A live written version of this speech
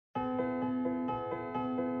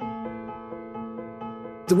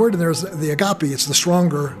the word in there is the agape. It's the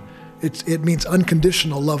stronger. It means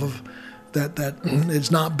unconditional love of that is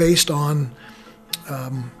not based on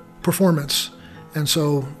performance. And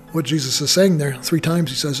so what Jesus is saying there, 3 times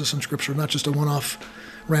he says this in Scripture, not just a one-off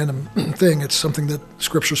random thing. It's something that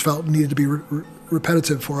Scriptures felt needed to be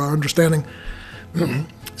repetitive for our understanding. It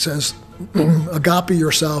says, agape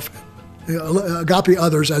yourself, agape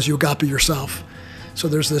others as you agape yourself. So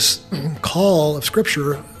there's this call of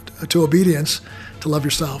Scripture to obedience, to love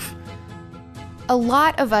yourself. A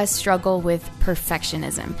lot of us struggle with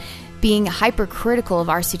perfectionism. Being hypercritical of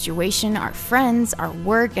our situation, our friends, our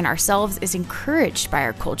work, and ourselves is encouraged by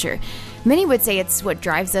our culture. Many would say it's what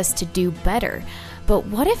drives us to do better. But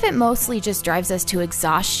what if it mostly just drives us to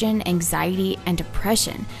exhaustion, anxiety, and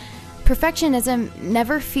depression? Perfectionism,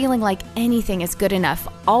 never feeling like anything is good enough,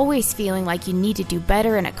 always feeling like you need to do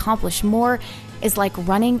better and accomplish more, is like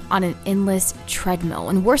running on an endless treadmill.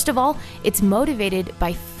 And worst of all, it's motivated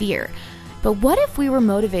by fear. But what if we were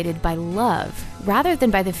motivated by love rather than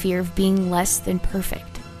by the fear of being less than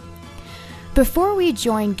perfect? Before we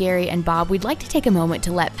join Gary and Bob, we'd like to take a moment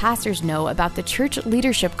to let pastors know about the Church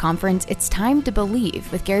Leadership Conference It's Time to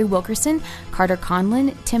Believe with Gary Wilkerson, Carter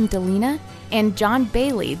Conlon, Tim Delina, and John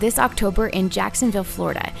Bailey this October in Jacksonville,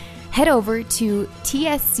 Florida. Head over to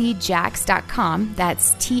tscjax.com,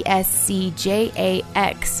 that's tscjax.com,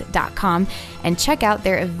 and check out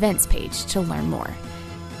their events page to learn more.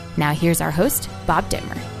 Now here's our host, Bob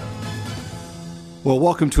Denver. Well,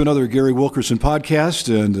 welcome to another Gary Wilkerson podcast,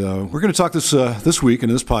 and we're going to talk this week in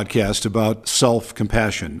this podcast about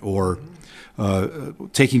self-compassion, or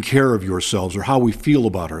taking care of yourselves, or how we feel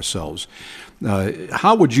about ourselves.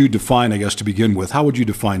 How would you define, I guess, to begin with, how would you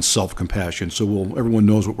define self-compassion so everyone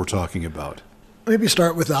knows what we're talking about? Maybe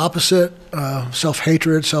start with the opposite,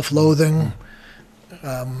 self-hatred, self-loathing.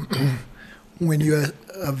 When you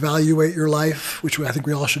evaluate your life, which I think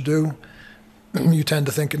we all should do, you tend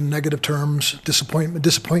to think in negative terms,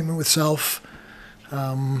 disappointment with self.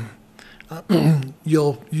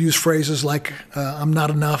 You'll use phrases like, I'm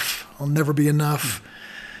not enough, I'll never be enough.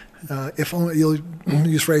 You'll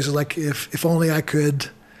use phrases like, if only I could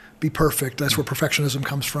be perfect. That's where perfectionism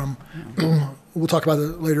comes from. We'll talk about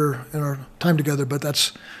it later in our time together, but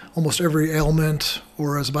that's almost every ailment,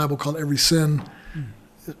 or as the Bible called it, every sin.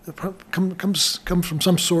 It comes from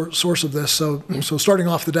some source of this. So starting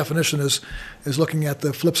off, the definition is looking at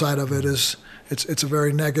the flip side of it. It's a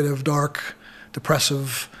very negative, dark,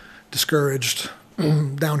 depressive, discouraged,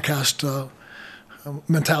 downcast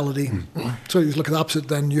mentality. So you look at the opposite,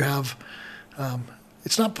 then you have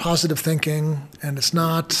it's not positive thinking, and it's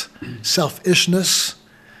not selfishness.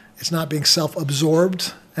 It's not being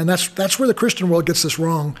self-absorbed, and that's where the Christian world gets this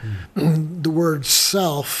wrong. The word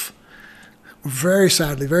self, very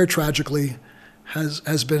sadly, very tragically,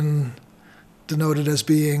 has been denoted as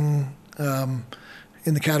being in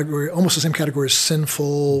the category, almost the same category as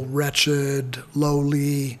sinful, wretched,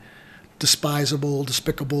 lowly, despisable,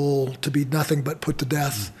 despicable, to be nothing but put to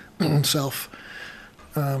death, self.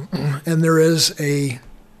 And there is a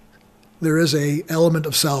element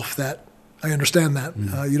of self that I understand that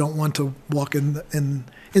you don't want to walk in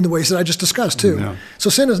the ways that I just discussed too. No.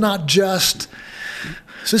 So sin is not just.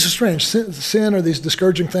 So this is strange. Sin are these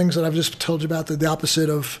discouraging things that I've just told you about, the opposite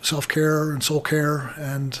of self-care and soul care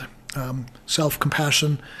and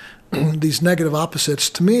self-compassion. These negative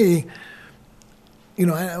opposites. To me,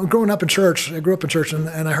 I grew up in church,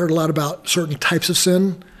 and I heard a lot about certain types of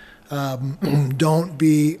sin. Don't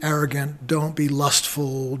be arrogant, don't be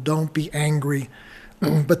lustful, don't be angry.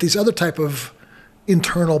 But these other type of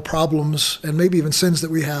internal problems, and maybe even sins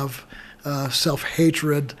that we have,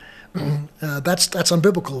 self-hatred, that's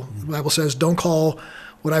unbiblical. The Bible says, "Don't call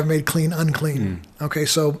what I've made clean unclean." Okay,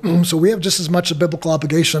 so we have just as much a biblical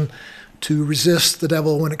obligation to resist the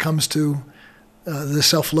devil when it comes to the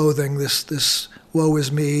self-loathing, this woe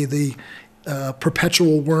is me, the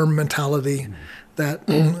perpetual worm mentality that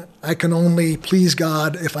I can only please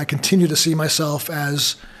God if I continue to see myself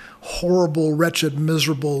as horrible, wretched,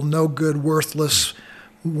 miserable, no good, worthless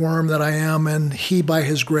worm that I am, and He, by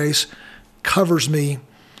His grace, covers me.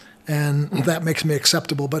 And that makes me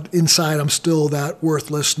acceptable. But inside, I'm still that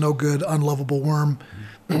worthless, no good, unlovable worm.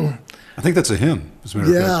 I think that's a hymn, as a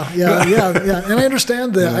matter of fact. Yeah. And I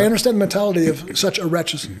understand that. I understand the mentality of such a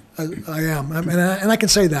wretch as I am. And I can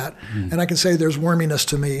say that. And I can say there's worminess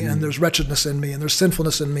to me, and there's wretchedness in me, and there's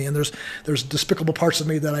sinfulness in me, and there's despicable parts of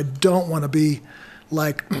me that I don't want to be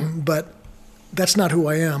like. But that's not who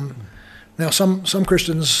I am. Now, some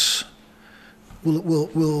Christians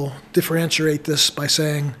will differentiate this by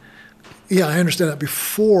saying, yeah, I understand that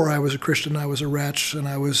before I was a Christian, I was a wretch, and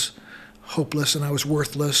I was hopeless and I was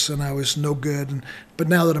worthless and I was no good. But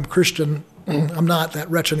now that I'm Christian, I'm not that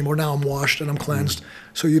wretch anymore. Now I'm washed and I'm cleansed.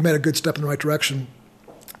 So you made a good step in the right direction.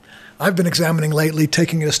 I've been examining lately,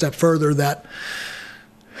 taking it a step further, that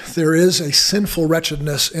there is a sinful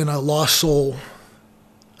wretchedness in a lost soul,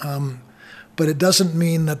 but it doesn't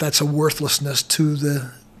mean that that's a worthlessness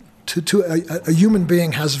to a human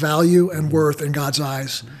being has value and worth in God's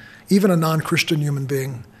eyes, even a non-Christian human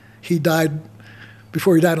being. He died,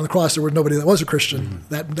 before he died on the cross, there was nobody that was a Christian.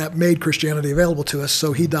 That made Christianity available to us,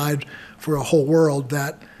 so he died for a whole world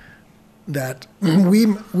that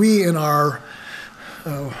we in our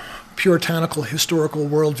puritanical historical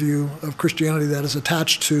worldview of Christianity that is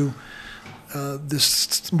attached to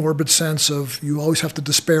this morbid sense of you always have to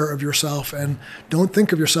despair of yourself and don't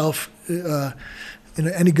think of yourself in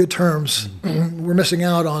any good terms. We're missing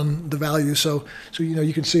out on the value. So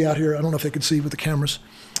you can see out here. I don't know if they can see with the cameras,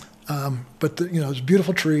 but there's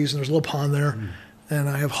beautiful trees and there's a little pond there, and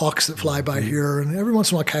I have hawks that fly by here, and every once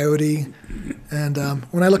in a while a coyote. And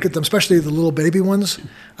when I look at them, especially the little baby ones,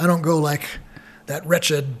 I don't go like, that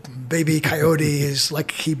wretched baby coyote is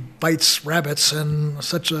like he bites rabbits and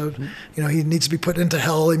such a, he needs to be put into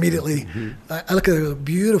hell immediately. I look at it,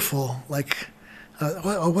 beautiful, like,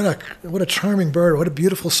 what a charming bird, what a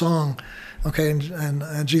beautiful song. Okay,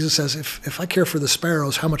 and Jesus says, if I care for the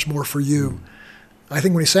sparrows, how much more for you? I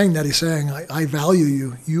think when he's saying that, he's saying, I value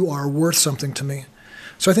you. You are worth something to me.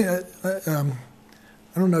 So I think,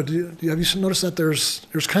 I don't know, have you noticed that there's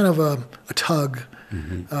kind of a tug?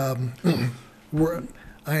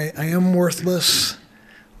 I am worthless,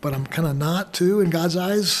 but I'm kind of not too in God's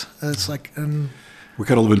eyes. It's like, and we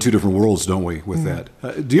kind of live in two different worlds, don't we? With that,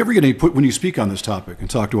 do you ever get any when you speak on this topic and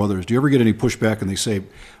talk to others? Do you ever get any pushback and they say,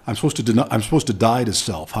 "I'm supposed to die to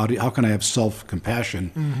self. How can I have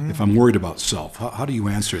self-compassion if I'm worried about self?" How do you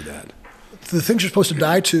answer that? The things you're supposed to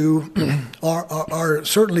die to are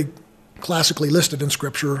certainly classically listed in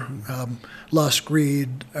Scripture: lust,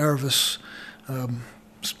 greed, avarice.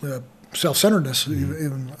 Self-centeredness,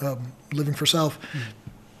 even living for self.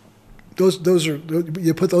 Those are,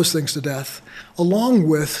 you put those things to death, along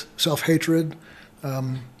with self-hatred.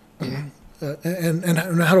 And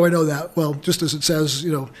how do I know that? Well, just as it says,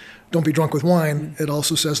 don't be drunk with wine, it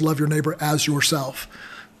also says love your neighbor as yourself.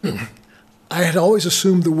 I had always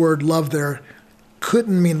assumed the word love there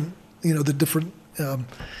couldn't mean, the different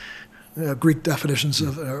Greek definitions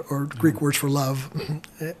of or Greek words for love.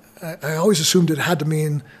 I always assumed it had to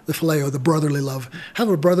mean the phileo, the brotherly love. Have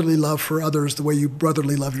a brotherly love for others the way you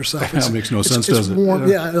brotherly love yourself. That makes no sense, does it? Warm,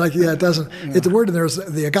 it doesn't. Yeah. The word in there is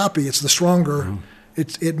the agape. It's the stronger.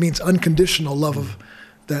 It means unconditional love of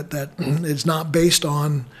that is not based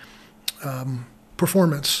on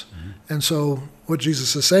performance. And so what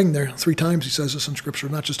Jesus is saying there, 3 times he says this in Scripture,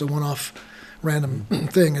 not just a one-off random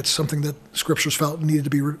thing. It's something that Scriptures felt needed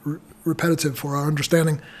to be repetitive for our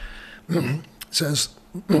understanding. It says,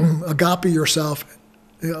 agape yourself,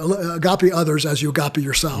 agape others as you agape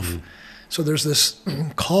yourself. So there's this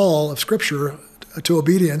call of Scripture to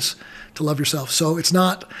obedience, to love yourself. So this is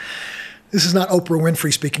not Oprah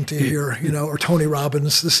Winfrey speaking to you here, or Tony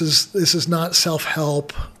Robbins. This is not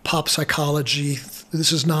self-help, pop psychology.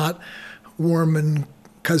 This is not warm and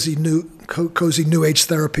cozy new age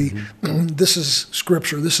therapy. This is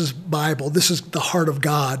Scripture. This is Bible. This is the heart of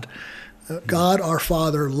God. God, our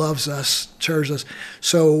Father, loves us, cherishes us.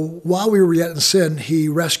 So while we were yet in sin, he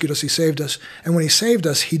rescued us, he saved us. And when he saved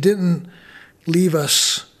us, he didn't leave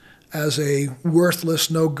us as a worthless,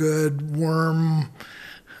 no good worm,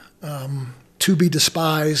 to be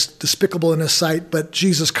despised, despicable in his sight, but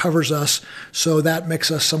Jesus covers us, so that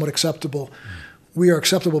makes us somewhat acceptable. We are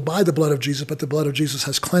acceptable by the blood of Jesus, but the blood of Jesus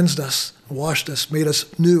has cleansed us, washed us, made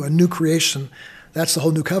us new, a new creation. That's the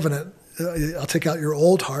whole new covenant. I'll take out your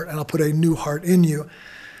old heart and I'll put a new heart in you.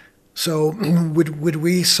 So would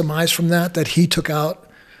we surmise from that he took out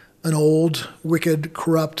an old, wicked,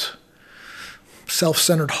 corrupt,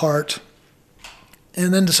 self-centered heart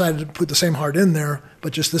and then decided to put the same heart in there,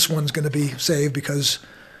 but just this one's going to be saved because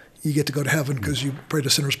you get to go to heaven because you prayed a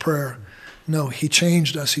sinner's prayer? No, he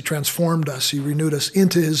changed us, he transformed us, he renewed us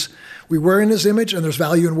we were in his image, and there's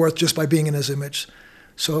value and worth just by being in his image.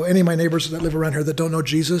 So any of my neighbors that live around here that don't know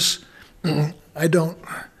Jesus, I don't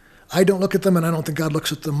look at them, and I don't think God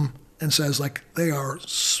looks at them and says, like, they are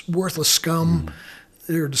worthless scum.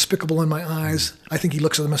 They're despicable in my eyes. I think he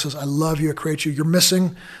looks at them and says, I love you, I create you. You're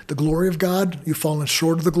missing the glory of God. You've fallen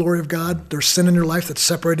short of the glory of God. There's sin in your life that's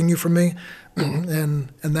separating you from me. And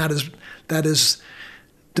that is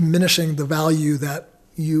diminishing the value that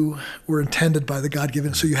you were intended by the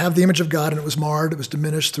God-given. So you have the image of God, and it was marred. It was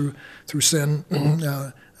diminished through sin.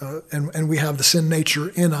 And we have the sin nature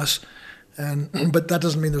in us. But that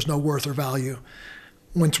doesn't mean there's no worth or value.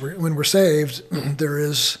 When we're saved, there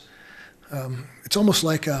is. It's almost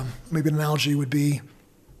like maybe an analogy would be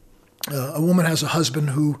a woman has a husband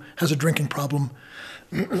who has a drinking problem.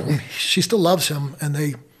 She still loves him, and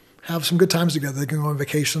they have some good times together. They can go on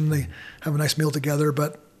vacation, they have a nice meal together,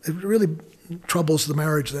 but it really troubles the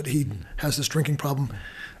marriage that he has this drinking problem.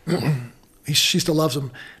 She still loves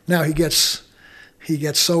him. Now he gets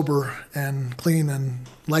sober and clean and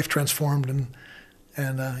life transformed,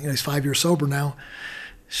 and he's 5 years sober now.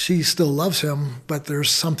 She still loves him, but there's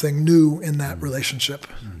something new in that relationship.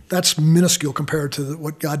 That's minuscule compared to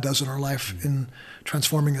what God does in our life in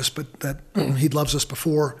transforming us, but that he loves us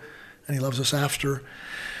before and he loves us after.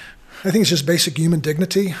 I think it's just basic human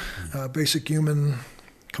dignity, basic human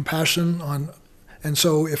compassion. And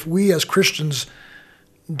so if we as Christians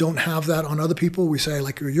don't have that on other people, we say,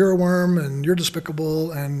 like, you're a worm and you're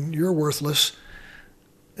despicable and you're worthless,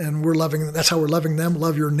 and that's how we're loving them.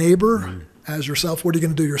 Love your neighbor as yourself. What are you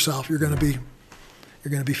going to do yourself? You're going to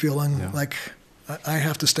be feeling like I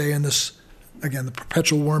have to stay in this, again, the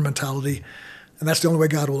perpetual worm mentality, and that's the only way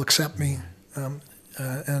God will accept me. And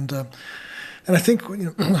I think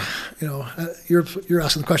you're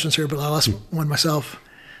asking the questions here, but I'll ask one myself.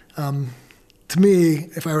 To me,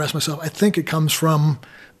 if I were to ask myself, I think it comes from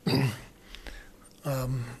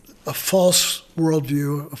a false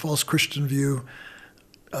worldview, a false Christian view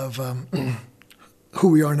of who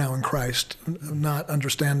we are now in Christ, not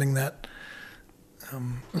understanding that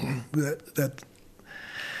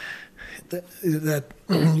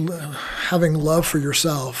having love for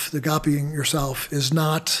yourself, the agape yourself, is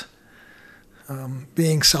not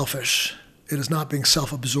being selfish. It is not being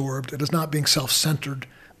self-absorbed. It is not being self-centered.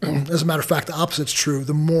 As a matter of fact, the opposite's true.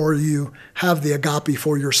 The more you have the agape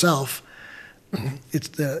for yourself,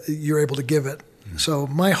 you're able to give it. So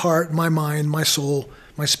my heart, my mind, my soul,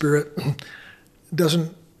 my spirit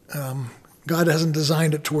God hasn't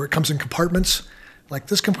designed it to where it comes in compartments. Like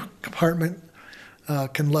this compartment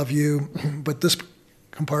can love you, but this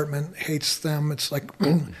compartment hates them. It's like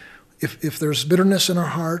if there's bitterness in our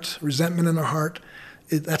heart, resentment in our heart,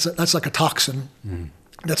 that's like a toxin.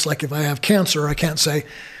 That's like if I have cancer, I can't say,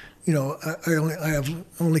 I have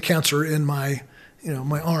only cancer in my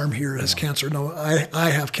arm here has cancer. No, I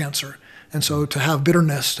have cancer. And so to have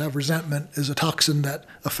bitterness, to have resentment is a toxin that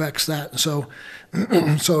affects that.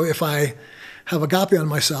 And so if I have agape on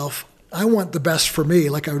myself, I want the best for me,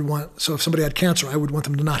 like I would want. So if somebody had cancer, I would want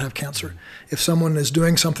them to not have cancer. If someone is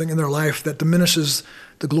doing something in their life that diminishes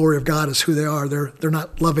the glory of God as who they are, they're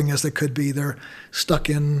not loving as they could be. They're stuck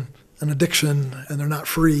in an addiction and they're not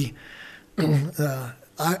free.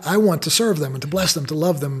 I want to serve them and to bless them, to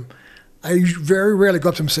love them. I very rarely go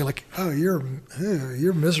up to them and say, like, "Oh, you're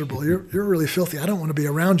miserable. You're really filthy. I don't want to be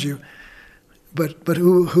around you." But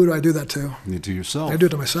who do I do that to? To yourself. I do it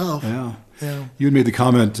to myself. Yeah. You had made the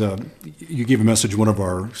comment. You gave a message to one of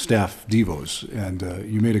our staff devos, and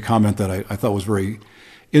you made a comment that I thought was very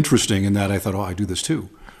interesting. In that I thought, I do this too.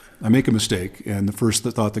 I make a mistake, and the first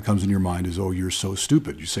thought that comes in your mind is, "Oh, you're so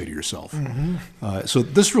stupid." You say to yourself. So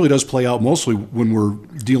this really does play out mostly when we're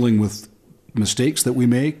dealing with mistakes that we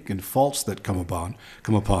make and faults that come upon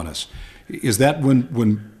us. Is that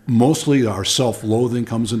when mostly our self-loathing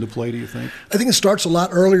comes into play, do you think? I think it starts a lot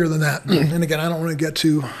earlier than that. And again, I don't want to get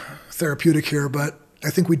too therapeutic here, but I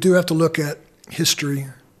think we do have to look at history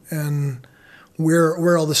and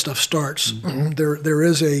where all this stuff starts. There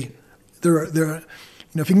is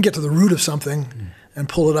if you can get to the root of something and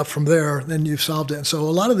pull it up from there, then you've solved it. And so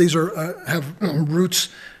a lot of these have roots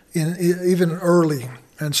in even early.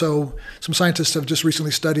 And so some scientists have just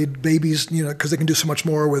recently studied babies, because they can do so much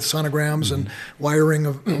more with sonograms and wiring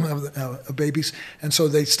of babies. And so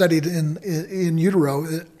they studied in utero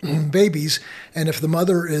babies, and if the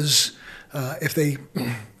mother is, if they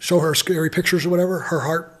show her scary pictures or whatever, her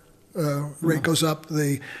heart rate goes up.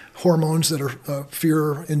 The hormones that are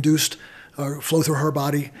fear-induced flow through her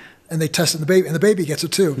body. And they test it in the baby, and the baby gets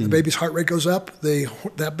it too. The baby's heart rate goes up.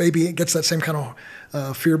 That baby gets that same kind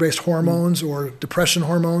of fear-based hormones or depression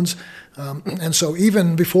hormones. And so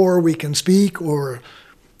even before we can speak or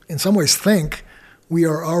in some ways think, we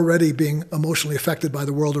are already being emotionally affected by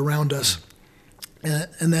the world around us.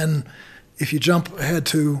 And then if you jump ahead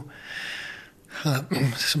to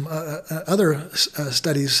some other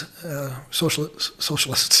studies, socialists.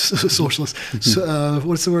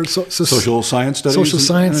 What's the word? Social science studies. Social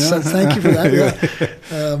science. Thank you for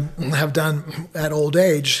that. Have done at old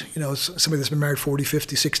age. Somebody that's been married 40,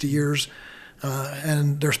 50, 60 years,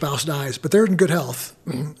 and their spouse dies, but they're in good health,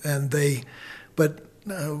 and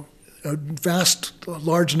a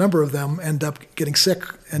large number of them end up getting sick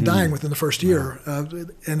and dying within the first year.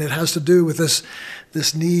 And it has to do with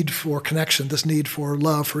this need for connection, this need for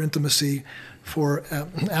love, for intimacy, for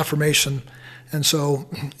affirmation. And so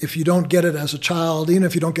if you don't get it as a child, even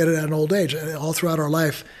if you don't get it at an old age, all throughout our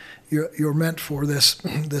life, you're meant for this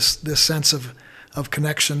sense of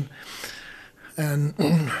connection. And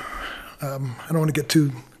I don't want to get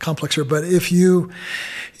too complex here, but if you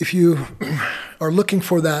are looking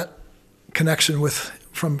for that connection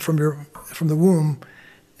from the womb,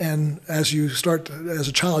 and as you start as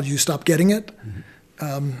a child, you stop getting it,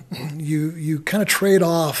 you kind of trade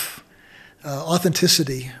off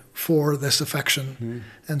authenticity for this affection.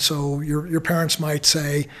 And so your parents might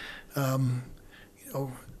say,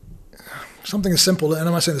 something as simple, and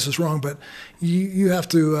I'm not saying this is wrong, but you have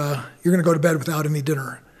to, you're going to go to bed without any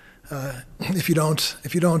dinner if you don't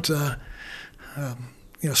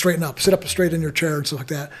straighten up, sit up straight in your chair and stuff like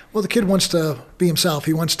that. Well, the kid wants to be himself.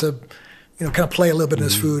 He wants to, kind of play a little bit in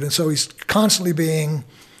his food, and so he's constantly being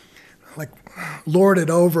like lorded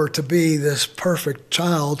over to be this perfect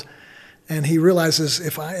child. And he realizes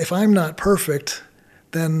if I'm not perfect,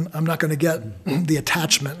 then I'm not going to get the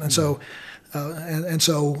attachment. And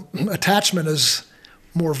so attachment is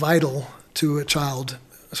more vital to a child.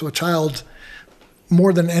 So a child,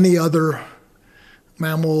 more than any other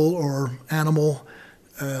mammal or animal,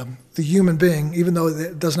 the human being, even though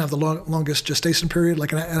it doesn't have the longest gestation period,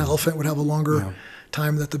 like an elephant would have a longer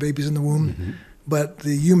time that the baby's in the womb, but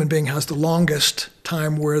the human being has the longest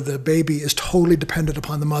time where the baby is totally dependent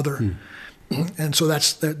upon the mother. And so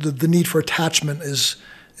that's the need for attachment is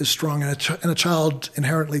strong, and a child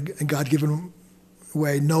inherently in God-given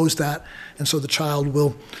way knows that, and so the child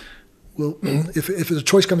will if the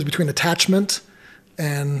choice comes between attachment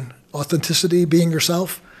and authenticity, being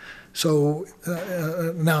yourself. So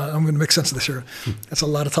now I'm going to make sense of this here. That's a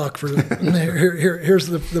lot of talk for here's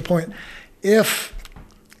the point. If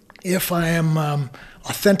I am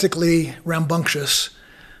authentically rambunctious,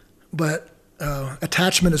 but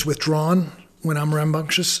attachment is withdrawn when I'm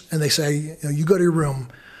rambunctious, and they say, you go to your room.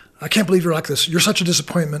 I can't believe you're like this. You're such a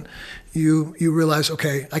disappointment. You realize,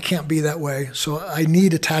 okay, I can't be that way. So I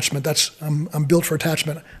need attachment. I'm built for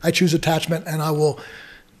attachment. I choose attachment, and I will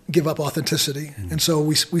give up authenticity. And so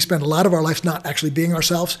we spend a lot of our lives not actually being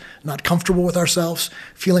ourselves, not comfortable with ourselves,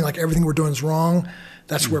 feeling like everything we're doing is wrong.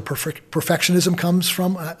 That's where perfectionism comes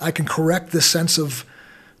from. I can correct this sense of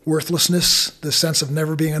worthlessness, this sense of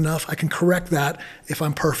never being enough. I can correct that if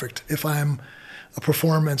I'm perfect, if I'm a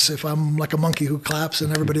performance, if I'm like a monkey who claps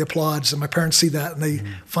and everybody applauds, and my parents see that, and they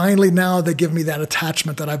finally now they give me that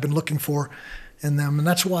attachment that I've been looking for in them. And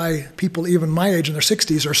that's why people even my age in their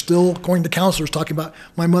 60s are still going to counselors talking about,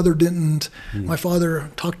 my mother didn't, my father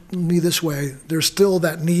talked to me this way. There's still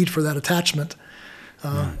that need for that attachment.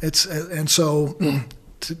 And so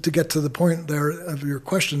to get to the point there of your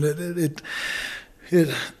question,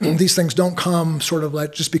 these things don't come sort of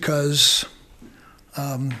like just because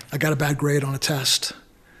I got a bad grade on a test.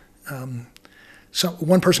 So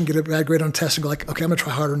one person get a bad grade on a test and go like, okay, I'm gonna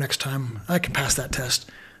try harder next time. I can pass that test.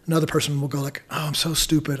 Another person will go like, oh, I'm so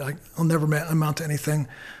stupid. I'll never amount to anything.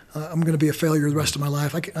 I'm going to be a failure the rest of my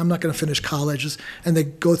life. I'm not going to finish college. And they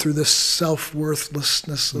go through this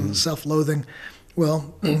self-worthlessness, self-loathing.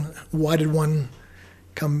 Well, why did one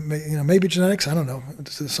come? Maybe genetics. I don't know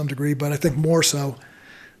to some degree, but I think more so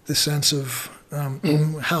the sense of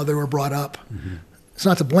how they were brought up. It's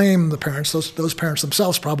not to blame the parents. Those parents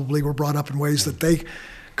themselves probably were brought up in ways that they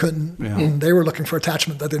couldn't. They were looking for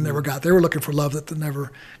attachment that they never got. They were looking for love that they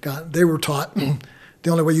never got. They were taught the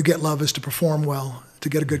only way you get love is to perform well, to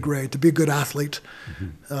get a good grade, to be a good athlete.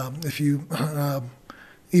 If you,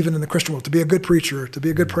 even in the Christian world, to be a good preacher, to be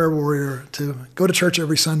a good prayer warrior, to go to church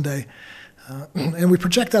every Sunday. And we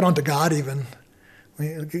project that onto God even.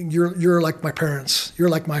 You're like my parents. You're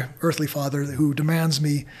like my earthly father who demands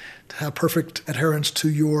me to have perfect adherence to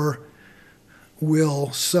your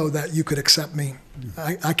will so that you could accept me.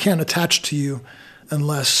 I can't attach to you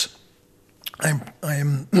unless I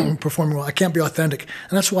am performing well. I can't be authentic.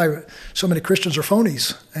 And that's why so many Christians are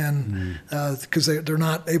phonies, and because they're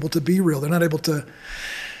not able to be real. They're not able to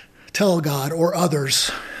tell God or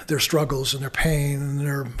others their struggles and their pain and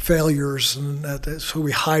their failures, and so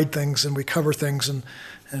we hide things and we cover things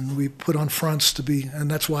and we put on fronts to be, and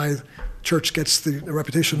that's why church gets the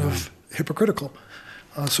reputation of hypocritical.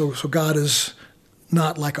 So God is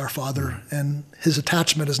not like our Father, and his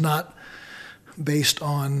attachment is not based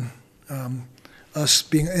on us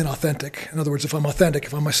being inauthentic. In other words, if I'm authentic,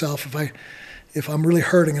 if I'm myself, if I'm really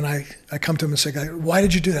hurting and I come to him and say, God, why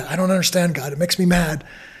did you do that? I don't understand, God. It makes me mad.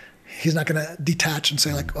 He's not going to detach and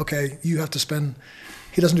say like, okay, you have to spend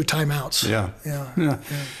he doesn't do timeouts. Yeah.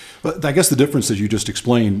 But I guess the difference that you just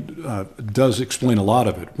explained does explain a lot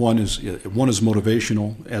of it. One is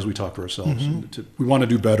motivational, as we talk to ourselves. We want to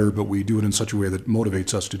do better, but we do it in such a way that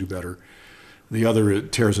motivates us to do better. The other,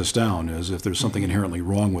 it tears us down, as if there's something inherently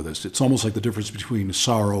wrong with us. It's almost like the difference between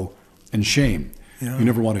sorrow and shame. Yeah. You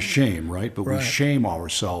never want to shame, right? But we shame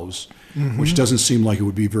ourselves, which doesn't seem like it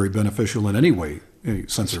would be very beneficial in any way, any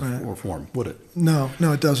sense or form, would it? No,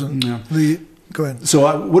 it doesn't. No. Go ahead.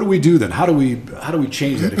 So what do we do then? How do we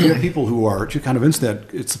change that? If you have people who are kind of instant,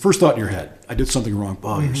 it's the first thought in your head. I did something wrong.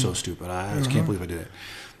 Oh, you're so stupid. I just can't believe I did it.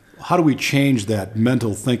 How do we change that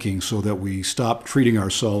mental thinking so that we stop treating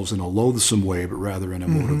ourselves in a loathsome way, but rather in a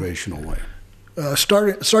motivational way?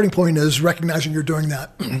 Starting point is recognizing you're doing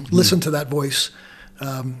that. Listen to that voice.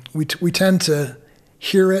 We tend to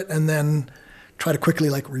hear it and then try to quickly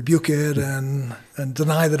rebuke it and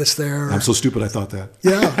deny that it's there. I'm so stupid I thought that.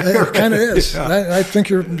 Yeah, it kind of is. Yeah. I think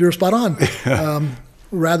you're spot on.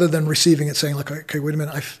 Rather than receiving it, saying okay, wait a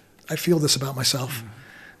minute, I feel this about myself.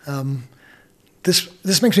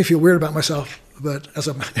 This makes me feel weird about myself, but as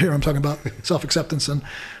I'm talking about self-acceptance and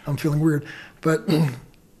I'm feeling weird. But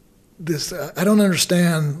this I don't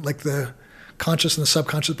understand the conscious and the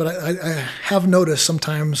subconscious, but I have noticed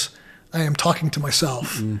sometimes I am talking to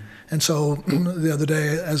myself. And so the other day,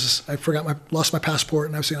 as I lost my passport,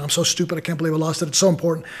 and I was saying, I'm so stupid, I can't believe I lost it. It's so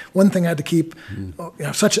important. One thing I had to keep, and I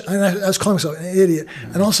was calling myself an idiot.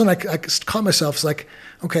 And all of a sudden I caught myself, it's like,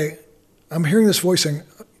 okay, I'm hearing this voice saying,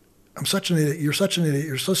 I'm such an idiot, you're such an idiot,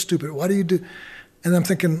 you're so stupid, why do you do? And I'm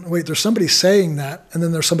thinking, wait, there's somebody saying that, and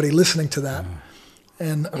then there's somebody listening to that.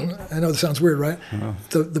 And I know this sounds weird, right?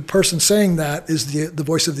 The person saying that is the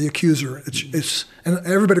voice of the accuser. It's and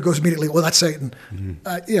everybody goes immediately, well, that's Satan.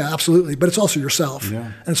 Yeah, absolutely. But it's also yourself,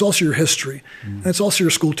 and it's also your history, and it's also your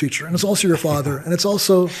school teacher, and it's also your father, and it's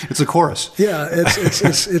also it's a chorus. Yeah,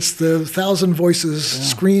 it's the 1,000 voices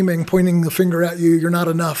screaming, pointing the finger at you. You're not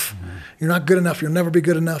enough. You're not good enough. You'll never be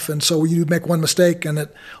good enough. And so you make one mistake, and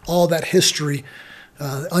all that history,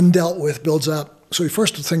 undealt with, builds up. So the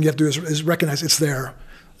first thing you have to do is recognize it's there.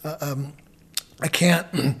 I can't,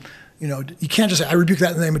 you can't just say, I rebuke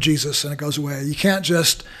that in the name of Jesus, and it goes away. You can't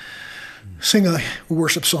just sing a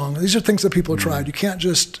worship song. These are things that people have tried. You can't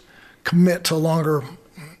just commit to longer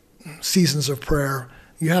seasons of prayer.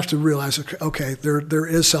 You have to realize, okay, there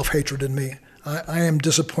is self-hatred in me. I am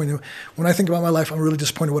disappointed. When I think about my life, I'm really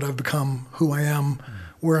disappointed what I've become, who I am,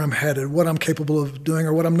 where I'm headed, what I'm capable of doing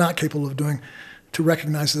or what I'm not capable of doing, to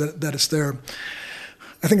recognize that it's there.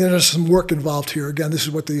 I think there's some work involved here. Again, this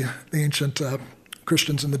is what the ancient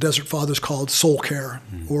Christians and the Desert Fathers called soul care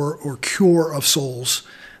or cure of souls,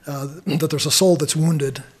 that there's a soul that's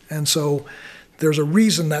wounded. And so there's a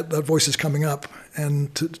reason that voice is coming up,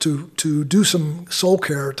 and to do some soul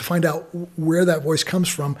care, to find out where that voice comes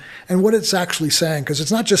from and what it's actually saying. Because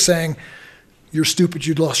it's not just saying, you're stupid,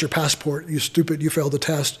 you lost your passport, you're stupid, you failed the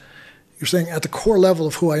test. You're saying at the core level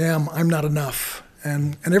of who I am, I'm not enough.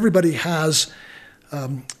 And everybody has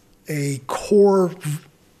a core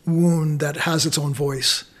wound that has its own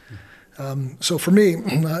voice. So for me,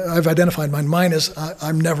 I've identified mine. Mine is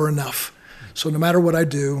I'm never enough. So no matter what I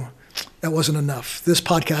do, that wasn't enough. This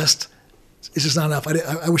podcast is just not enough.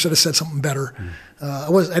 I wish I'd have said something better. I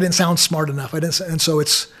didn't sound smart enough. And so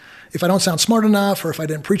it's, if I don't sound smart enough, or if I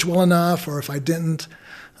didn't preach well enough, or if I didn't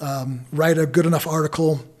write a good enough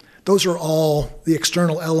article, those are all the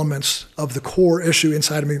external elements of the core issue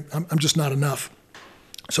inside of me. I'm just not enough.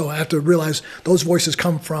 So I have to realize those voices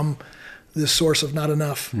come from this source of not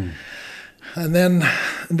enough. And then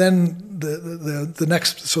the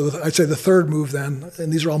next, so I'd say the third move then,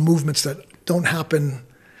 and these are all movements that don't happen.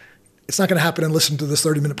 It's not going to happen and listen to this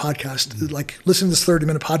 30-minute podcast. Like listening to this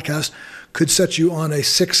 30-minute podcast could set you on a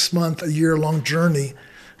 6-month, a year-long journey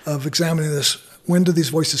of examining this. When do these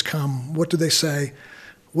voices come? What do they say?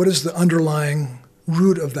 What is the underlying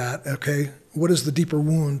root of that? Okay, what is the deeper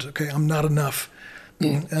wound? Okay, I'm not enough,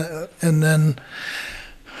 and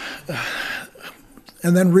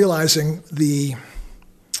then realizing the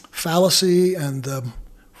fallacy and the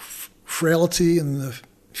frailty and the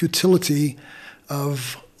futility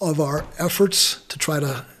of our efforts to try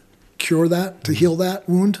to cure that, to heal that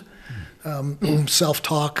wound.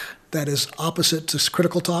 Self-talk that is opposite to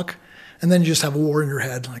critical talk, and then you just have a war in your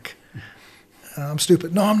head, like, I'm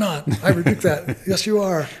stupid. No, I'm not. I rebuke that. Yes, you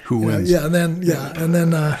are. Who wins? Yeah, and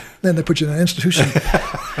then they put you in an institution.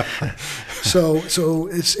 So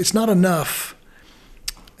it's not enough,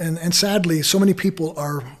 and sadly, so many people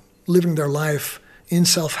are living their life in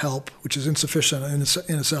self-help, which is insufficient in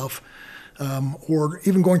itself, or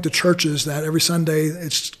even going to churches that every Sunday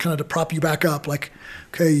it's kind of to prop you back up, like,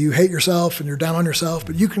 okay, you hate yourself and you're down on yourself,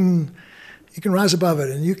 but you can rise above it,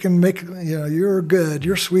 and you can make, you're good,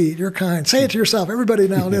 you're sweet, you're kind. Say it to yourself. Everybody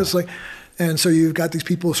now is like, and so you've got these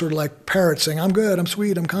people sort of like parrots saying, I'm good, I'm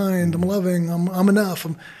sweet, I'm kind, I'm loving, I'm enough,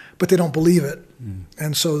 but they don't believe it.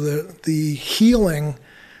 And so the healing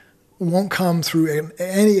won't come through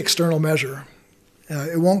any external measure.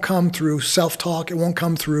 It won't come through self-talk. It won't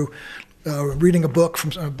come through reading a book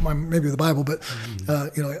from maybe the Bible, but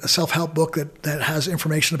a self-help book that has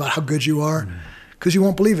information about how good you are. Because you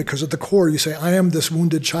won't believe it, because at the core you say, I am this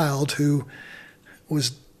wounded child who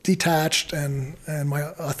was detached and my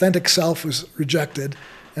authentic self was rejected.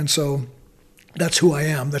 And so that's who I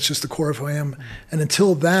am. That's just the core of who I am. And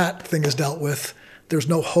until that thing is dealt with, there's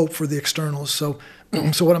no hope for the externals. So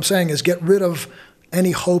what I'm saying is get rid of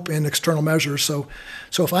any hope in external measures. So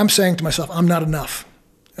if I'm saying to myself, I'm not enough,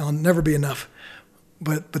 I'll never be enough,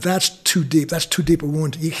 but that's too deep. That's too deep a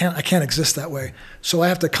wound. I can't exist that way. So I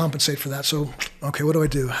have to compensate for that. So, okay, what do I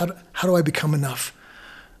do? How do I become enough?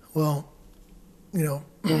 Well,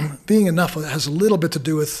 being enough has a little bit to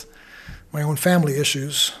do with my own family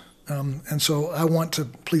issues. And so I want to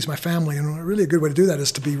please my family. And really a good way to do that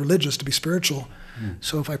is to be religious, to be spiritual.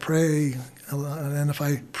 So if I pray and if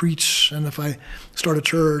I preach and if I start a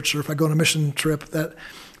church or if I go on a mission trip,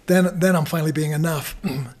 then I'm finally being enough.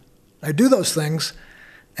 I do those things,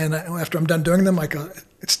 and after I'm done doing them, I go,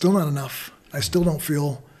 it's still not enough. I still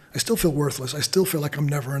feel worthless. I still feel like I'm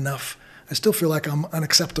never enough. I still feel like I'm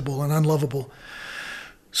unacceptable and unlovable.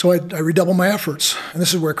 So I redouble my efforts. And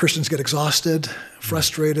this is where Christians get exhausted,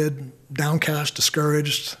 frustrated, downcast,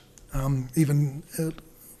 discouraged, even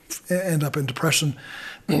end up in depression.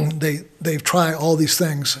 They try all these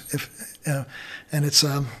things, and it's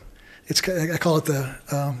I call it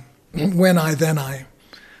the when I, then I.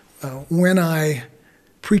 When I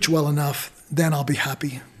preach well enough, then I'll be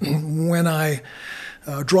happy. When I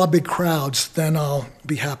draw big crowds, then I'll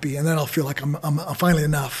be happy, and then I'll feel like I'm finally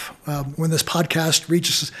enough. When this podcast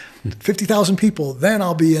reaches 50,000 people, then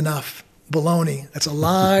I'll be enough. Baloney. That's a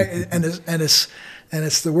lie, and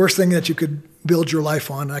it's the worst thing that you could build your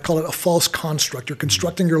life on. I call it a false construct. You're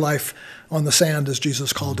constructing your life on the sand, as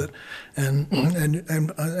Jesus called it,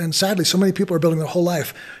 and sadly, so many people are building their whole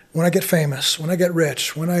life. When I get famous, when I get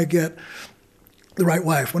rich, when I get the right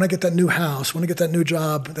wife, when I get that new house, when I get that new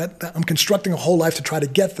job, that I'm constructing a whole life to try to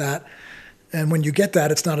get that. And when you get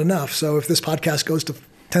that, it's not enough. So if this podcast goes to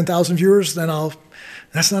 10,000 viewers, then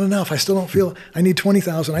that's not enough. I still don't feel, I need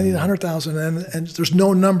 20,000, I need 100,000, and there's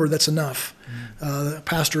no number that's enough.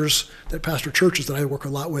 Pastors that pastor churches that I work a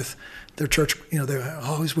lot with, their church, they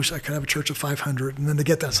always wish I could have a church of 500, and then they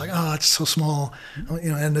get that, it's like, it's so small,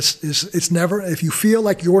 and it's never, if you feel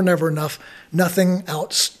like you're never enough, nothing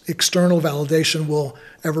external validation will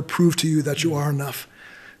ever prove to you that you are enough.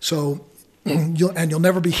 So, you'll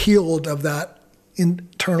never be healed of that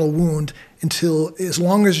internal wound until, as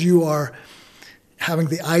long as you are having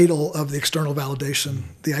the idol of the external validation,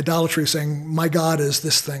 the idolatry of saying, my God is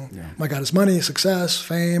this thing. Yeah. My God is money, success,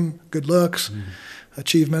 fame, good looks,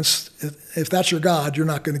 achievements. If that's your God, you're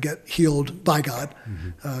not going to get healed by God,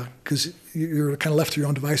 because you're kind of left to your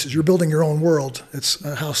own devices. You're building your own world. It's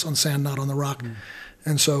a house on sand, not on the rock.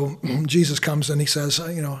 And so Jesus comes and he says,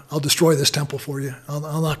 I'll destroy this temple for you.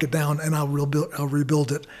 I'll knock it down and I'll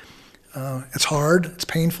rebuild it. It's hard. It's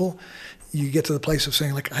painful. You get to the place of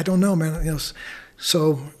saying, like, I don't know, man.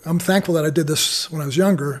 So I'm thankful that I did this when I was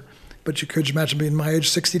younger, but could you imagine being my age,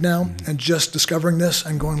 60 now, and just discovering this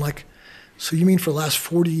and going like, so you mean for the last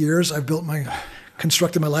 40 years I've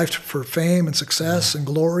constructed my life for fame and success and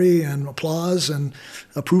glory and applause and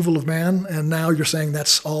approval of man, and now you're saying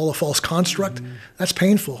that's all a false construct? That's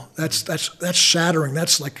painful. That's shattering.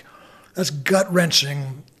 That's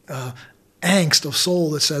gut-wrenching angst of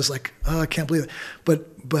soul that says like, I can't believe it.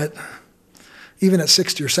 But even at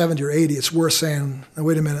 60 or 70 or 80, it's worth saying,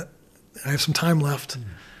 wait a minute, I have some time left,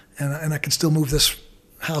 and I can still move this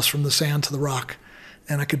house from the sand to the rock,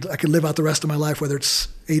 and I could live out the rest of my life, whether it's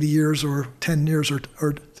 80 years or 10 years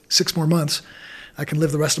or 6 more months. I can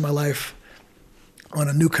live the rest of my life on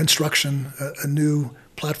a new construction, a new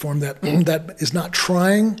platform that is not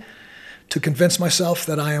trying to convince myself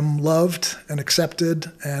that I am loved and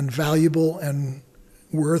accepted and valuable and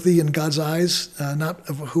worthy in God's eyes, not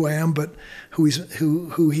of who I am, but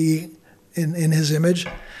who He in His image.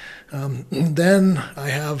 Then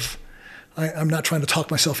I'm not trying to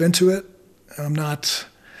talk myself into it. I'm not.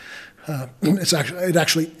 It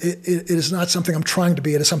is not something I'm trying to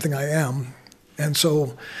be. It is something I am, And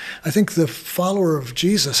so I think the follower of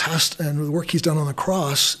Jesus has to, and the work he's done on the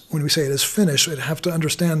cross, when we say it is finished, we have to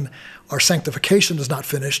understand our sanctification is not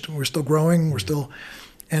finished. We're still growing.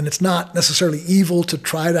 And it's not necessarily evil to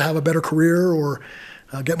try to have a better career or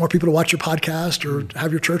get more people to watch your podcast or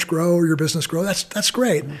have your church grow or your business grow. That's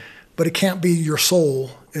great, but it can't be your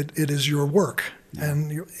soul. It is your work,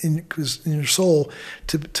 and because in your soul.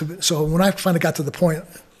 So when I finally got to the point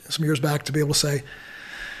some years back to be able to say,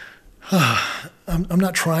 I'm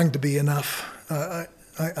not trying to be enough.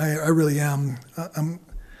 I really am. I'm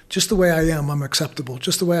just the way I am. I'm acceptable.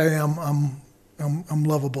 Just the way I am. I'm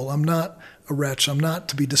lovable. I'm not a wretch. I'm not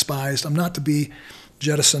to be despised. I'm not to be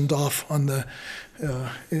jettisoned off on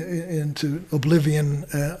into oblivion.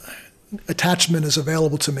 Attachment is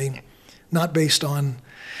available to me, not based on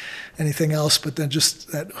anything else, but then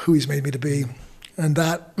just that who he's made me to be. And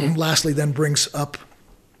that lastly then brings up,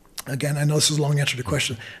 again, I know this is a long answer to the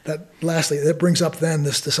question, that brings up then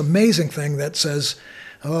this amazing thing that says,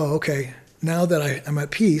 oh, okay, now that I am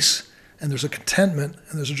at peace, and there's a contentment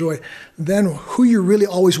and there's a joy, then who you really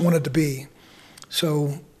always wanted to be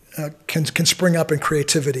can spring up in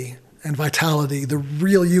creativity and vitality. The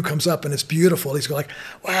real you comes up and it's beautiful. He's like,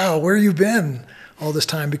 wow, where have you been all this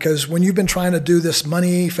time? Because when you've been trying to do this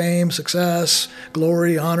money, fame, success,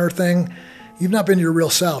 glory, honor thing, you've not been your real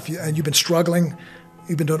self, and you've been struggling.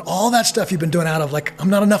 You've been doing all that stuff you've been doing out of like, I'm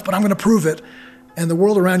not enough, but I'm going to prove it. And the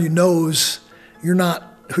world around you knows you're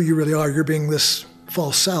not who you really are. You're being this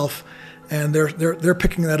false self. And they're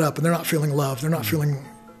picking that up, and they're not feeling love. They're not feeling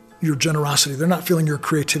your generosity. They're not feeling your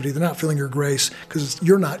creativity. They're not feeling your grace because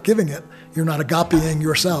you're not giving it. You're not agapeing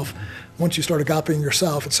yourself. Once you start agapeing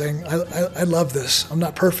yourself, it's saying, I love this. I'm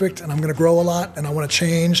not perfect, and I'm going to grow a lot, and I want to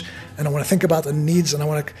change, and I want to think about the needs, and I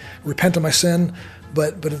want to repent of my sin.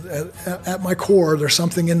 But at my core, there's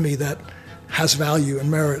something in me that has value and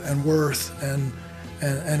merit and worth, and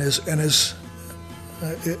is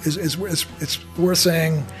it's worth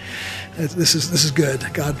saying. This is good.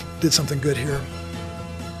 God did something good here.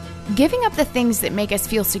 Giving up the things that make us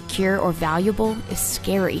feel secure or valuable is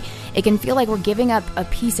scary. It can feel like we're giving up a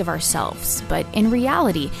piece of ourselves, but in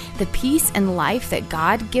reality, the peace and life that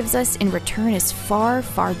God gives us in return is far,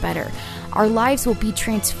 far better. Our lives will be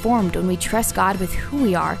transformed when we trust God with who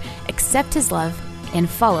we are, accept His love, and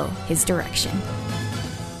follow His direction.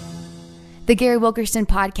 The Gary Wilkerson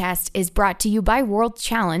Podcast is brought to you by World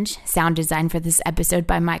Challenge, sound design for this episode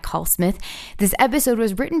by Mike Hallsmith. This episode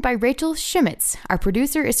was written by Rachel Schmitz. Our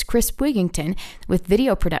producer is Chris Wigington, with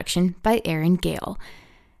video production by Aaron Gale.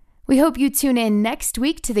 We hope you tune in next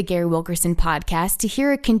week to the Gary Wilkerson Podcast to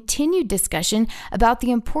hear a continued discussion about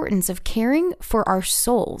the importance of caring for our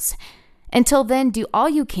souls. Until then, do all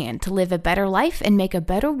you can to live a better life and make a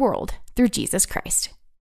better world through Jesus Christ.